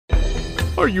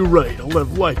Are you ready to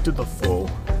live life to the full?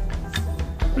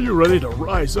 Are you ready to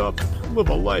rise up and live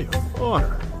a life of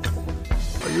honor?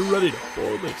 Are you ready to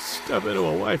boldly step into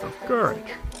a life of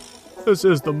courage? This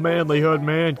is the Manlyhood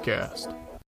Mancast.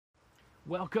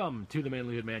 Welcome to the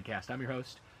Manlyhood Mancast. I'm your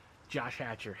host, Josh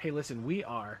Hatcher. Hey, listen, we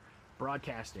are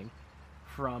broadcasting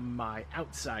from my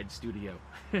outside studio.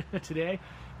 Today, you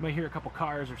might hear a couple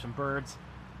cars or some birds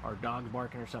or dogs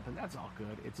barking or something. That's all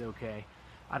good. It's okay.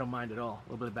 I don't mind at all. A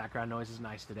little bit of background noise is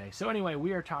nice today. So anyway,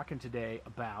 we are talking today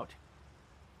about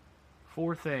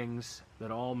 4 things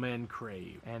that all men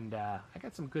crave. And I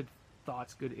got some good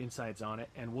thoughts, good insights on it,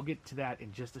 and we'll get to that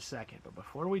in just a second. But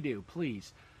before we do,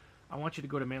 please, I want you to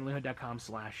go to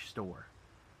manlyhood.com/store.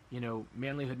 You know,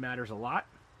 manlyhood matters a lot.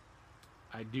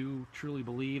 I do truly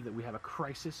believe that we have a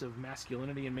crisis of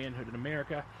masculinity and manhood in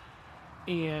America.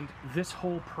 And this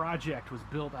whole project was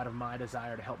built out of my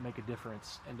desire to help make a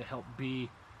difference and to help be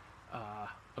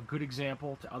a good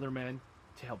example to other men,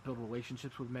 to help build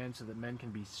relationships with men so that men can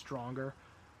be stronger,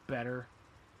 better,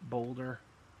 bolder.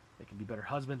 They can be better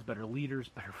husbands, better leaders,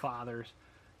 better fathers.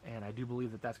 And I do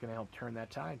believe that that's going to help turn that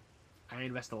tide. I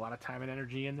invest a lot of time and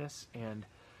energy in this, and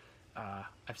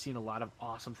I've seen a lot of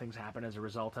awesome things happen as a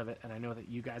result of it, and I know that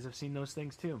you guys have seen those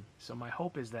things too. So my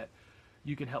hope is that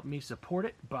you can help me support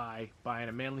it by buying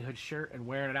a Manlyhood shirt and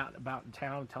wearing it out about in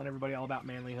town and telling everybody all about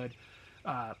Manlyhood.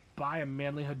 Buy a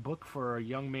Manlyhood book for a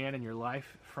young man in your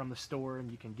life from the store, and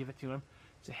you can give it to him.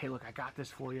 Say, hey, look, I got this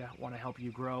for you. I want to help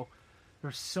you grow.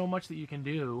 There's so much that you can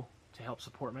do to help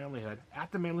support Manlyhood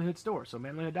at the Manlyhood store. So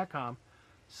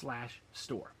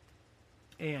manlyhood.com/store.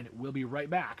 And we'll be right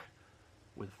back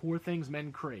with 4 things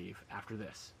men crave after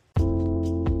this.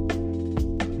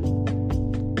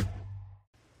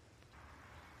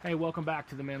 Hey, welcome back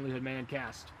to the Manlyhood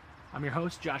Mancast. I'm your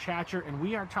host, Josh Hatcher, and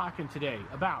we are talking today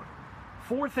about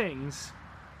 4 things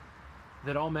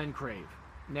that all men crave.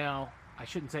 Now, I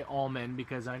shouldn't say all men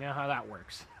because I know how that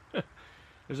works.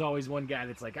 There's always one guy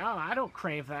that's like, oh, I don't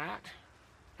crave that.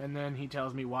 And then he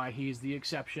tells me why he's the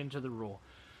exception to the rule.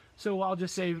 So I'll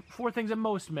just say 4 things that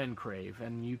most men crave,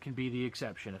 and you can be the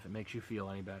exception if it makes you feel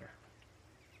any better.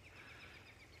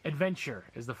 Adventure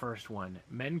is the first one.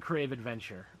 Men crave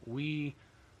adventure. We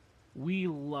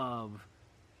love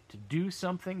to do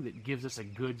something that gives us a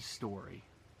good story.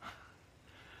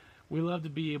 We love to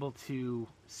be able to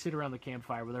sit around the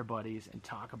campfire with our buddies and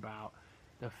talk about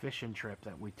the fishing trip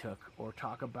that we took, or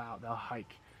talk about the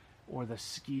hike, or the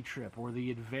ski trip, or the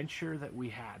adventure that we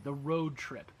had, the road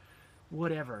trip,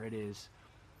 whatever it is.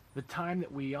 The time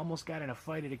that we almost got in a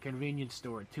fight at a convenience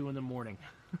store at 2 in the morning.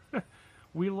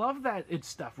 We love that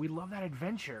stuff. We love that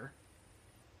adventure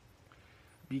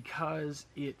because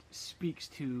it speaks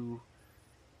to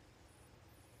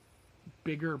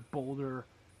bigger, bolder,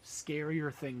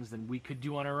 scarier things than we could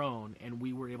do on our own, and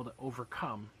we were able to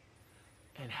overcome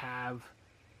and have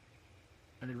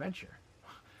an adventure.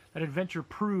 That adventure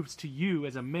proves to you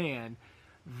as a man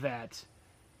that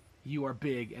you are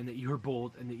big and that you are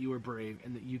bold and that you are brave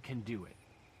and that you can do it.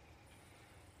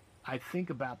 I think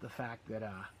about the fact that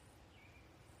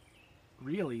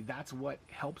really that's what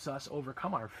helps us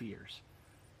overcome our fears,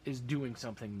 is doing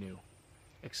something new,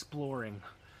 exploring,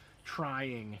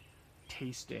 trying,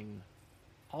 tasting,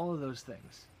 all of those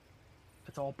things.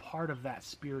 It's all part of that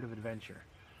spirit of adventure.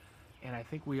 And I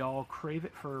think we all crave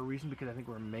it for a reason, because I think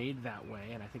we're made that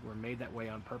way, and I think we're made that way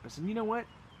on purpose. And you know what?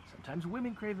 Sometimes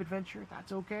women crave adventure.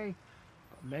 That's okay.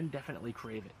 But men definitely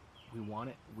crave it. We want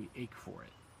it. We ache for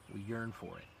it. We yearn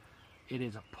for it. It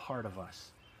is a part of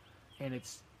us. And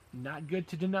it's not good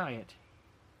to deny it.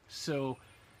 So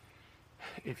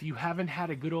if you haven't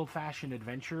had a good old-fashioned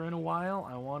adventure in a while,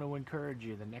 I want to encourage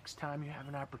you, the next time you have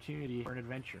an opportunity for an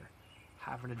adventure,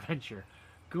 have an adventure.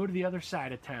 Go to the other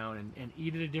side of town and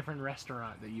eat at a different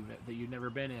restaurant that you've never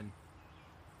been in.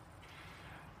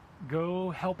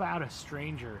 Go help out a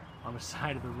stranger on the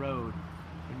side of the road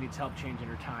who needs help changing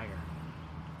her tire.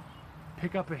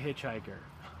 Pick up a hitchhiker.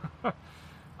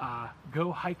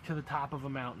 Go hike to the top of a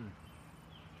mountain.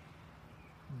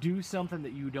 Do something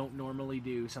that you don't normally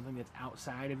do, something that's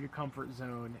outside of your comfort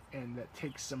zone and that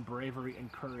takes some bravery and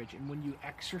courage. And when you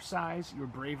exercise your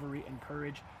bravery and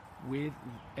courage with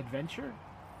adventure,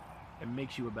 it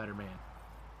makes you a better man.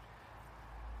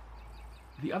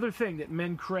 The other thing that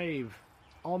men crave,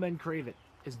 all men crave it,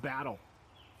 is battle.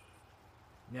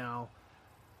 Now,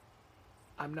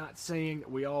 I'm not saying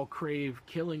that we all crave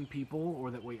killing people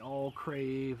or that we all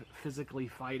crave physically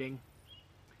fighting,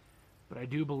 but I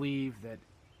do believe that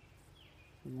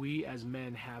we as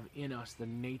men have in us the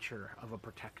nature of a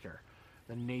protector,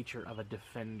 the nature of a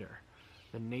defender,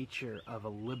 the nature of a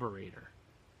liberator,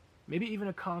 maybe even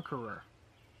a conqueror.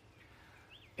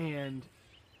 And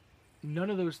none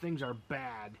of those things are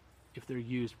bad if they're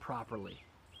used properly.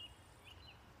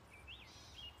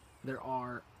 There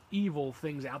are evil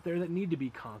things out there that need to be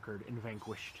conquered and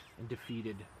vanquished and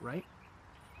defeated, right?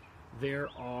 There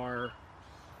are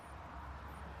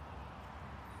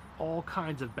all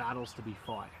kinds of battles to be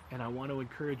fought, and I want to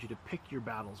encourage you to pick your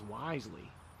battles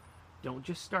wisely. Don't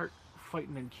just start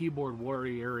fighting and keyboard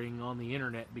warrioring on the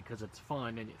internet because it's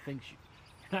fun and it thinks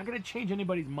you're not going to change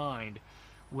anybody's mind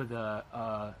with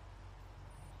a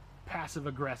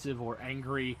passive-aggressive or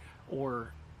angry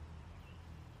or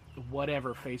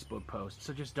whatever Facebook post.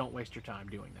 So just don't waste your time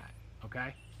doing that,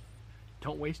 okay?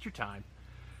 Don't waste your time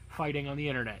fighting on the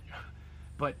internet.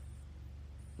 But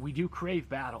we do crave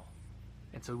battle,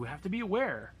 and so we have to be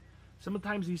aware.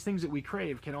 Sometimes these things that we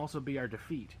crave can also be our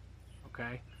defeat,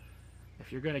 okay?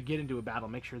 If you're going to get into a battle,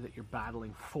 make sure that you're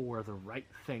battling for the right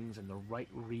things and the right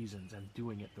reasons and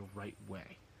doing it the right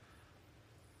way.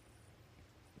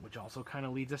 Which also kind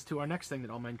of leads us to our next thing that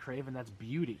all men crave, and that's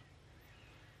beauty.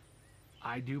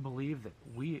 I do believe that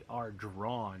we are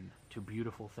drawn to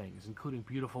beautiful things, including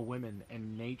beautiful women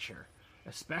and nature,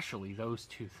 especially those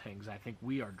two things. I think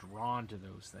we are drawn to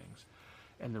those things.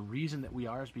 And the reason that we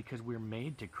are is because we're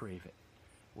made to crave it.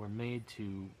 We're made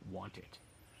to want it.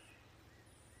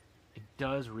 It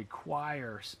does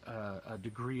require a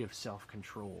degree of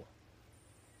self-control.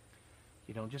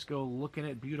 You don't just go looking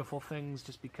at beautiful things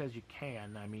just because you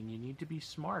can. I mean, you need to be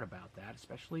smart about that,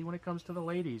 especially when it comes to the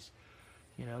ladies.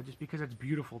 You know, just because it's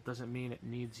beautiful doesn't mean it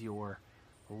needs your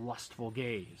lustful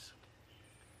gaze.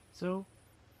 So,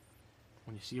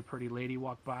 when you see a pretty lady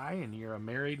walk by and you're a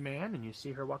married man and you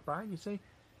see her walk by and you say,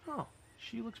 oh,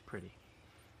 she looks pretty.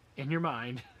 In your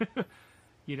mind,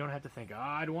 you don't have to think, oh,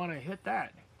 I'd want to hit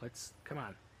that. Come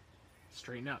on,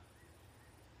 straighten up.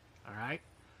 All right?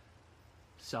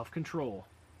 Self-control.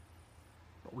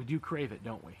 But we do crave it,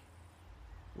 don't we?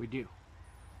 We do.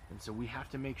 And so we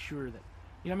have to make sure that,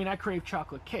 I crave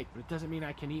chocolate cake, but it doesn't mean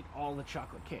I can eat all the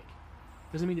chocolate cake.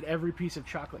 It doesn't mean that every piece of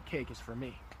chocolate cake is for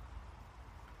me.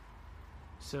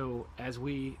 So as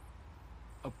we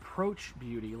approach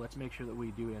beauty, let's make sure that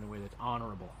we do it in a way that's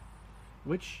honorable,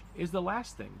 which is the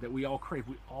last thing that we all crave.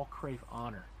 We all crave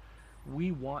honor.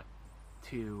 We want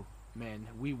to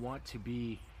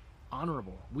be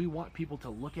honorable. We want people to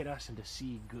look at us and to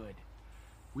see good.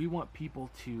 We want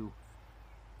people to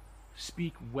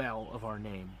speak well of our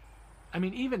name. I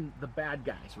mean, even the bad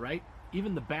guys, right?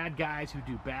 Even the bad guys who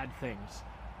do bad things,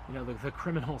 the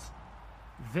criminals,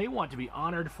 they want to be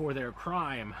honored for their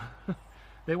crime.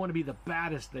 They want to be the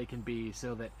baddest they can be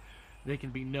so that they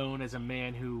can be known as a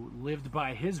man who lived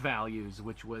by his values,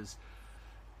 which was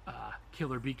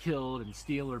kill or be killed and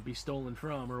steal or be stolen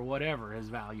from, or whatever his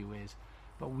value is.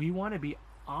 But we want to be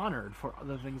honored for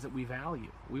the things that we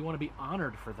value. We want to be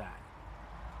honored for that.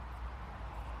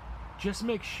 Just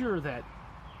make sure that,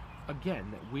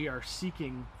 again, that we are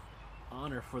seeking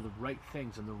honor for the right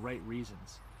things and the right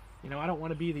reasons. I don't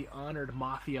want to be the honored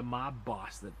mafia mob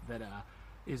boss that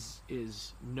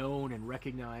is known and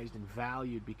recognized and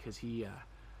valued because he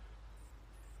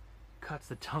cuts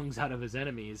the tongues out of his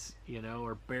enemies,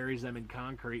 or buries them in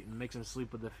concrete and makes them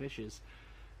sleep with the fishes.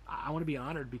 I want to be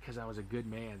honored because I was a good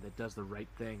man that does the right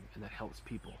thing and that helps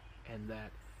people and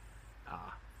that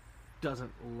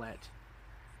doesn't let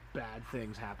bad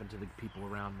things happen to the people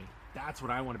around me. That's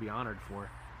what I want to be honored for.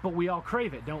 But we all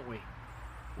crave it, don't we?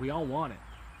 We all want it.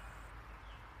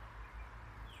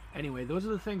 Anyway, those are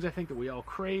the things I think that we all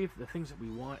crave, the things that we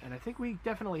want, and I think we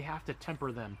definitely have to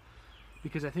temper them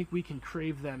because I think we can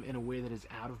crave them in a way that is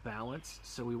out of balance.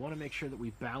 So we want to make sure that we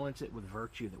balance it with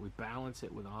virtue, that we balance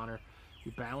it with honor,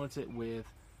 we balance it with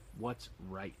what's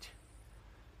right.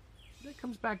 That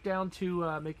comes back down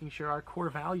to making sure our core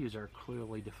values are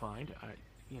clearly defined.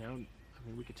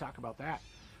 We could talk about that.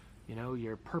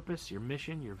 Your purpose, your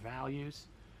mission, your values,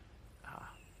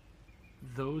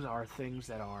 those are things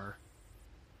that are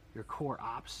your core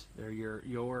ops. They're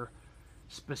your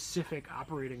specific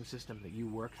operating system that you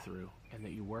work through and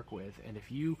that you work with. And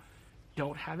if you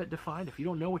don't have it defined, if you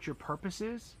don't know what your purpose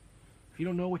is, if you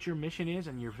don't know what your mission is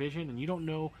and your vision, and you don't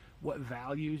know what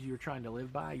values you're trying to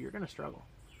live by, you're going to struggle.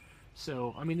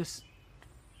 So, I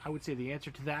would say the answer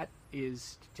to that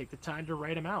is to take the time to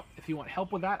write them out. If you want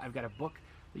help with that, I've got a book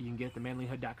that you can get at the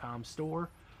manlyhood.com store.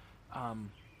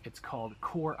 It's called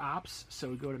Core Ops.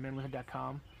 So go to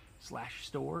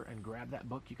manlyhood.com/store and grab that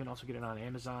book. You can also get it on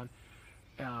Amazon.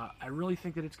 I really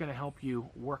think that it's going to help you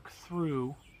work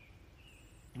through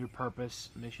your purpose,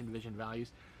 mission, vision,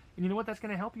 values. And you know what? That's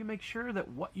going to help you make sure that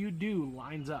what you do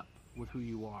lines up with who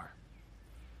you are.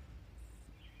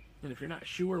 And if you're not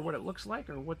sure what it looks like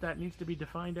or what that needs to be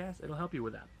defined as, it'll help you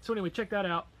with that. So anyway, check that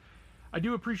out. I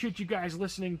do appreciate you guys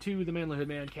listening to the Manlyhood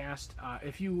Mancast.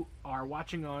 If you are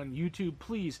watching on YouTube,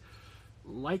 please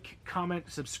like,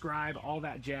 comment, subscribe, all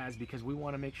that jazz, because we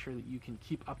want to make sure that you can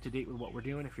keep up to date with what we're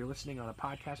doing. If you're listening on a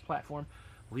podcast platform,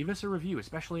 leave us a review,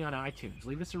 especially on iTunes.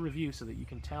 Leave us a review so that you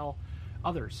can tell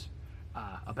others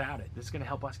about it. This is going to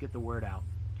help us get the word out.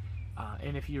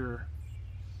 And if you're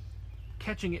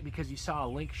catching it because you saw a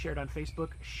link shared on Facebook,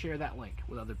 share that link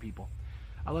with other people.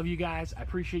 I love you guys. I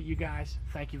appreciate you guys.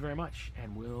 Thank you very much,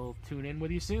 and we'll tune in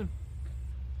with you soon.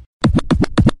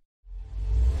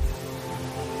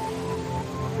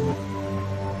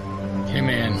 Hey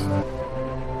man,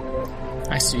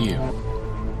 I see you.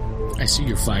 I see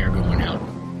your fire going out.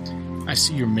 I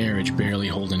see your marriage barely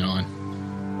holding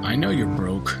on. I know you're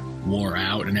broke, wore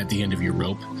out, and at the end of your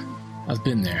rope. I've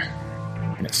been there,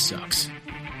 and it sucks.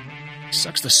 It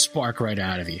sucks the spark right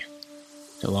out of you,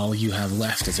 till all you have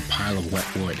left is a pile of wet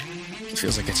wood. It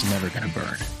feels like it's never gonna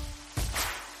burn.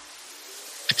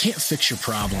 I can't fix your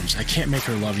problems. I can't make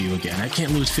her love you again. I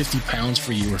can't lose 50 pounds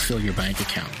for you or fill your bank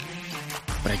account.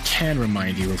 But I can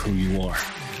remind you of who you are.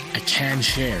 I can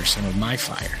share some of my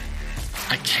fire.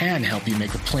 I can help you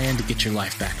make a plan to get your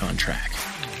life back on track.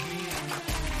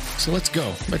 So let's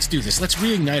go. Let's do this. Let's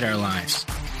reignite our lives.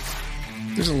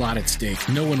 There's a lot at stake.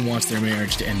 No one wants their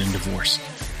marriage to end in divorce.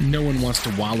 No one wants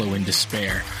to wallow in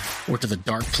despair or to the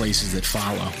dark places that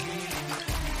follow.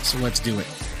 So let's do it.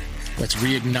 Let's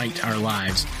reignite our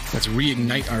lives. Let's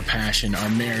reignite our passion, our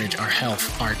marriage, our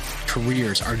health, our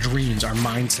careers, our dreams, our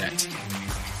mindsets.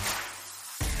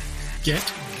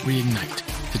 Get Reignite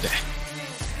today.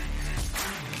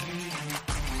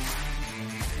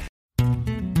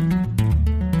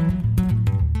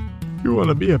 You want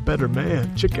to be a better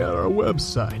man? Check out our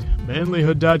website,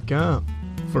 manlyhood.com,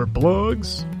 for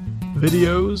blogs,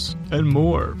 videos, and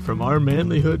more from our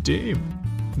Manlyhood team.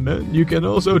 Men, you can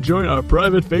also join our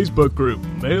private Facebook group,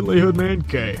 Manlyhood Man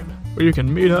Cave, where you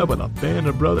can meet up with a band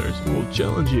of brothers who will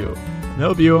challenge you and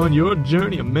help you on your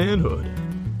journey of manhood.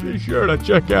 Be sure to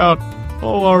check out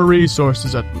all our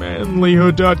resources at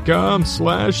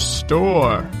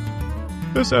manlyhood.com/store.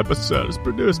 This episode is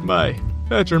produced by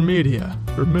Thatcher Media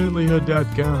for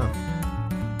manlyhood.com.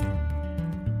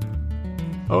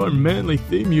 Our Manly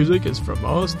theme music is from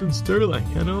Austin Sterling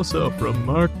and also from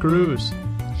Mark Cruz.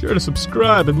 Sure to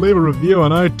subscribe and leave a review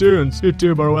on iTunes,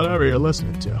 YouTube, or whatever you're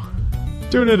listening to.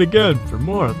 Tune in again for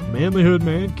more of the Manlyhood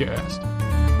Mancast.